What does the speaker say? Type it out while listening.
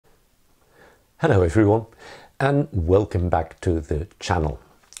Hello everyone and welcome back to the channel.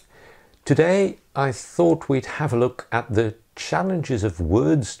 Today I thought we'd have a look at the challenges of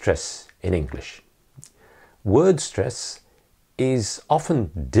word stress in English. Word stress is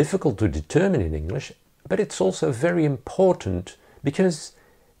often difficult to determine in English, but it's also very important because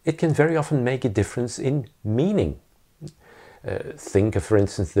it can very often make a difference in meaning. Think of, for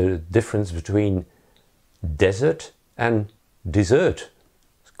instance, the difference between desert and dessert.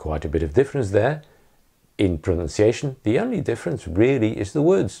 Quite a bit of difference there in pronunciation. The only difference really is the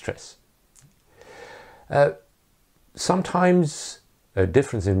word stress. Sometimes a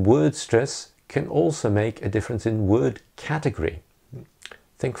difference in word stress can also make a difference in word category.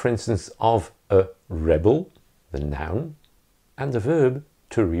 Think, for instance, of a rebel, the noun, and the verb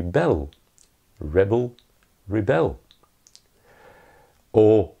to rebel, rebel, rebel.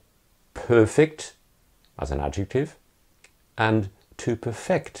 Or perfect as an adjective and to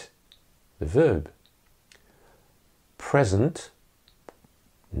perfect, the verb. Present,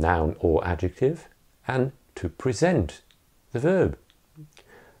 noun or adjective, and to present, the verb.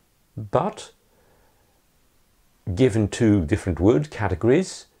 But given two different word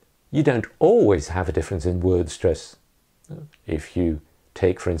categories, you don't always have a difference in word stress. If you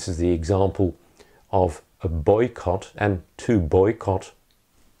take, for instance, the example of a boycott and to boycott,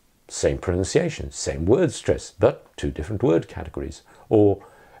 same pronunciation, same word stress, but two different word categories. Or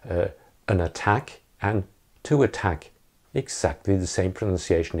an attack and to attack, exactly the same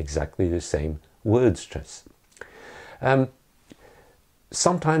pronunciation, exactly the same word stress.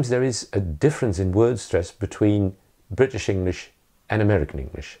 Sometimes there is a difference in word stress between British English and American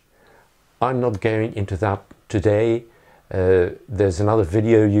English. I'm not going into that today. There's another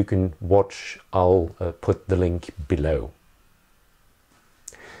video you can watch. I'll put the link below.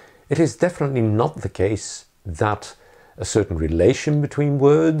 It is definitely not the case that a certain relation between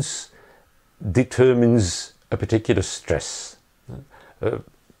words determines a particular stress.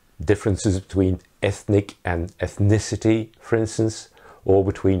 Differences between ethnic and ethnicity, for instance, or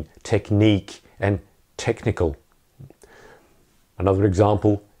between technique and technical. Another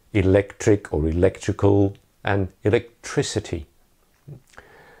example, electric or electrical and electricity.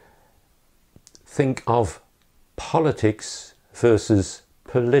 Think of politics versus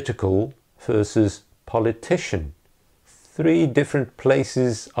political versus politician. Three different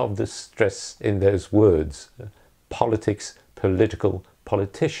places of the stress in those words. Politics, political,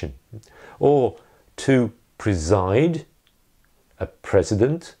 politician. Or to preside, a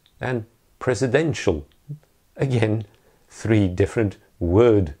president and presidential. Again, three different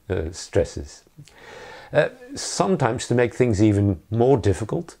word stresses. Sometimes, to make things even more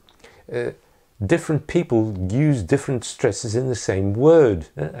difficult, different people use different stresses in the same word,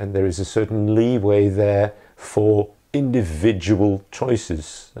 and there is a certain leeway there for individual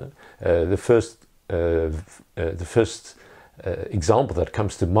choices. The first example that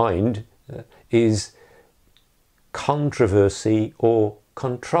comes to mind is controversy or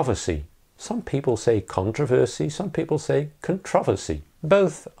controversy. Some people say controversy, some people say controversy.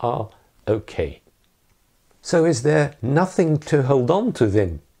 Both are okay. So is there nothing to hold on to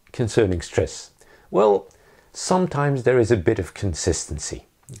then concerning stress? Well, sometimes there is a bit of consistency.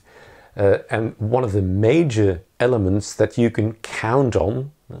 And one of the major elements that you can count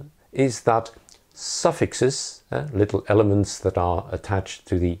on is that suffixes, little elements that are attached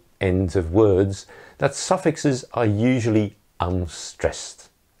to the ends of words, that suffixes are usually unstressed.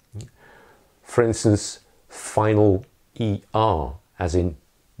 For instance, final ER, as in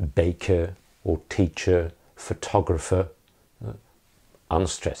baker or teacher, photographer,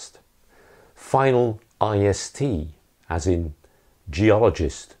 unstressed. Final IST, as in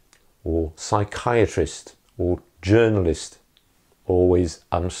geologist or psychiatrist or journalist, always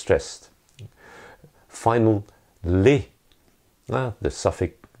unstressed. Final li, the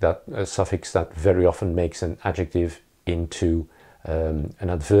suffix that very often makes an adjective into an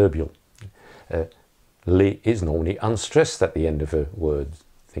adverbial. Li is normally unstressed at the end of a word.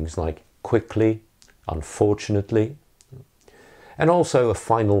 Things like quickly, unfortunately. And also a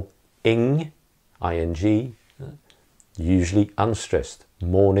final ing, ing, usually unstressed.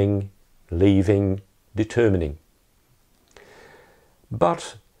 Morning, leaving, determining.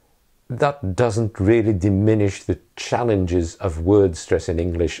 But that doesn't really diminish the challenges of word stress in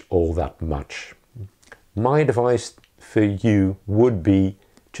English all that much. My advice for you would be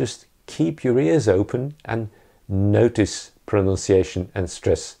just keep your ears open and notice pronunciation and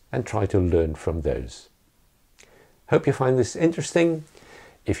stress and try to learn from those. Hope you find this interesting.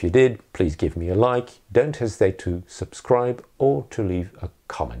 If you did, please give me a like. Don't hesitate to subscribe or to leave a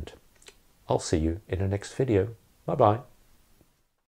comment. I'll see you in the next video. Bye bye.